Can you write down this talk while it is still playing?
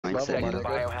Next level, level, my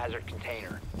nigga. Biohazard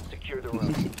container. Secure the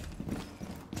room.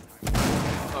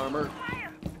 Armor.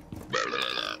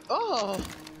 Oh!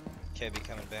 KB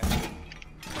coming back.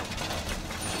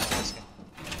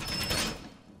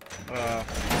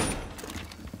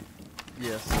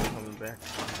 Yes, I'm coming back.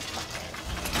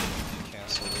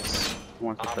 Cancel this. Who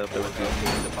wants to stay up there with me?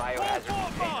 The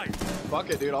biohazard container. Fuck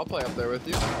it, dude. I'll play up there with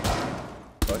you.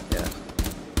 Fuck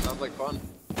yeah. Sounds like fun.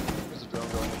 There's a drone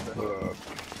going up there. I'm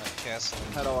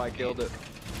canceling. How do I killed it?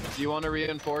 Do you want to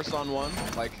reinforce on one?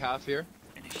 Like half here?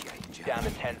 Down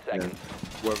to 10 seconds.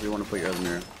 Wherever you want to put your other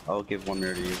mirror. I'll give one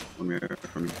mirror to you, one mirror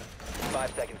for me.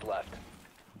 5 seconds left.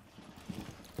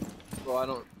 Well, I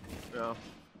don't... Yeah.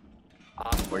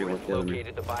 Op Where do you 4 want has the other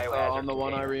located the biohazard On the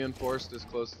one I container. reinforced as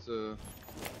close to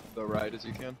the right as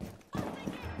you can.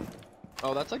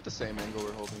 Oh, that's like the same angle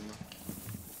we're holding.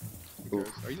 Who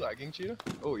cares? Are you lagging, Cheetah?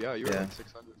 Oh yeah, you were Yeah. like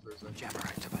 600 for a second. Jammer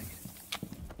activated.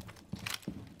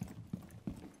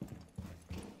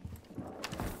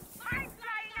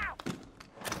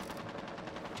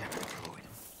 Jammer deployed.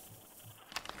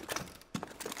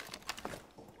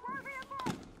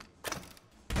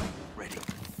 Ready.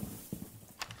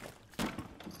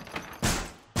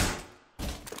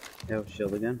 Yo,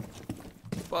 shield again.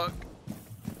 Fuck.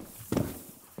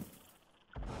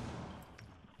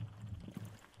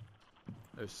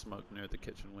 There's smoke near the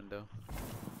kitchen window.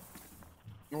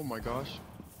 Oh my gosh.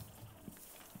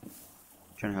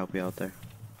 Trying to help you out there.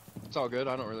 It's all good,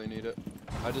 I don't really need it.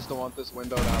 I just don't want this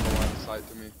window to have a line of sight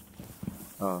to me.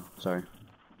 Oh, sorry.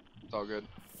 It's all good.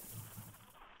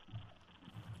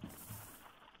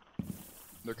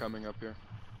 They're coming up here.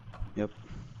 Yep.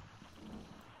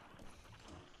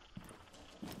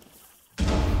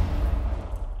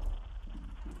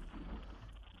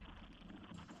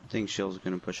 I think shield's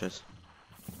gonna push us.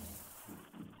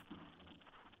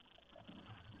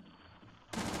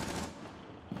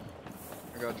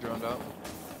 I got droned out.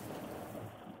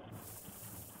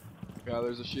 Yeah,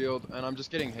 there's a shield, and I'm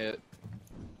just getting hit.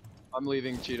 I'm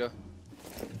leaving, Cheetah.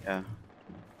 Yeah.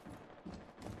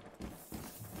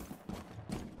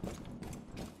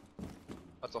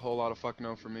 That's a whole lot of fuck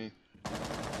no for me.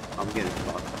 I'm getting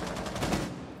fucked.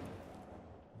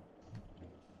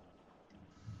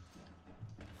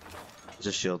 It's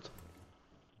a shield.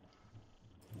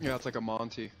 Yeah, it's like a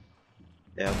Monty.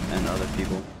 Yep, and other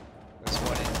people. There's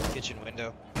one in the kitchen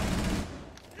window.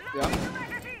 Yeah.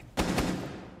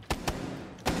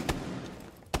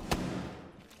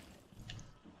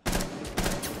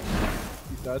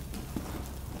 He's dead.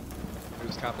 It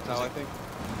was Capital, I think.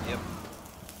 Yep.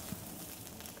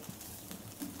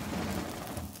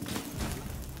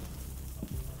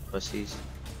 Pussies.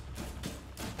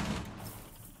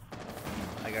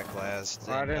 I got glassed.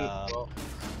 I And, didn't- Well,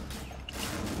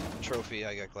 trophy.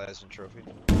 I got glassed and trophy.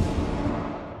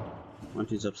 One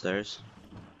team's upstairs.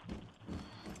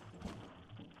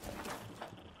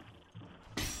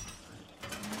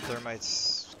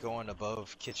 Thermite's going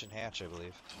above kitchen hatch, I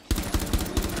believe.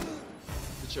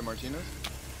 good shit, Martinez.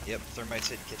 Yep, thermite's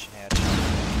hitting kitchen hatch.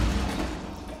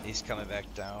 He's coming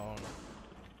back down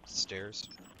stairs.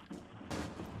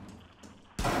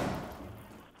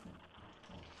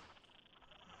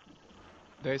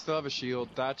 They still have a shield.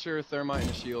 Thatcher, Thermite,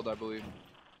 and a shield, I believe.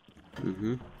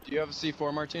 Mm-hmm. Do you have a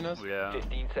C4, Martinez? Yeah.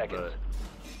 15 seconds.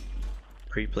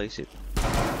 Pre-place it. 10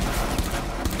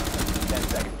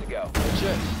 seconds to go. Good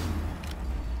shit.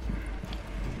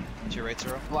 To your right,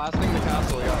 Zero. Blasting the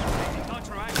castle, yeah.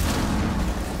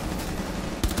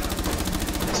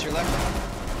 It's your left.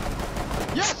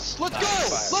 Yes! Let's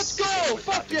go! Let's go!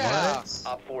 Fuck yeah!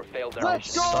 Op 4 failed their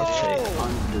Let's mission. go! Such a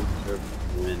undeserved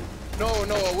win. No,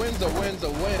 a win's a win's a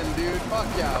win, dude. Fuck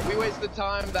yeah. We wasted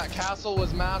time. That castle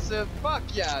was massive. Fuck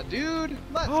yeah, dude.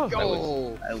 Let's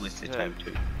go. I wasted time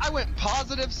too. I went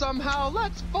positive somehow.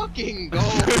 Let's fucking go.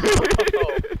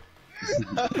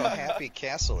 Look how happy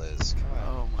Castle is. Come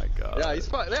on. Oh my god. Yeah, he's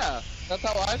fine. Yeah, that's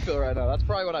how I feel right now. That's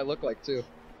probably what I look like too.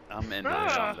 I'm in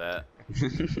on that.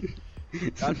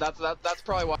 That's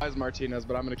probably wise, Martinez.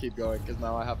 But I'm gonna keep going because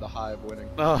now I have the high of winning.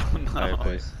 Oh no. Alright,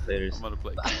 boys. Laters. I'm gonna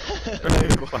play.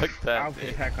 Fuck that. I'll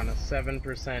attack on a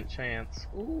 7% chance.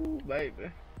 Ooh,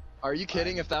 baby. Are you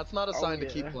kidding? If that's not a sign to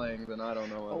yeah. keep playing, then I don't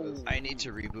know what is. I need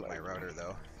to reboot my router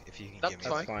though. If you can That's give me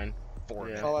fine. That's fine. 4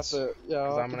 Yeah. minutes. I'll have to, yeah,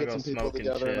 I'll have I'm to gonna get go some people smoke and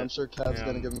together, and shit. I'm sure Kev's Yeah.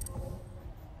 gonna give me.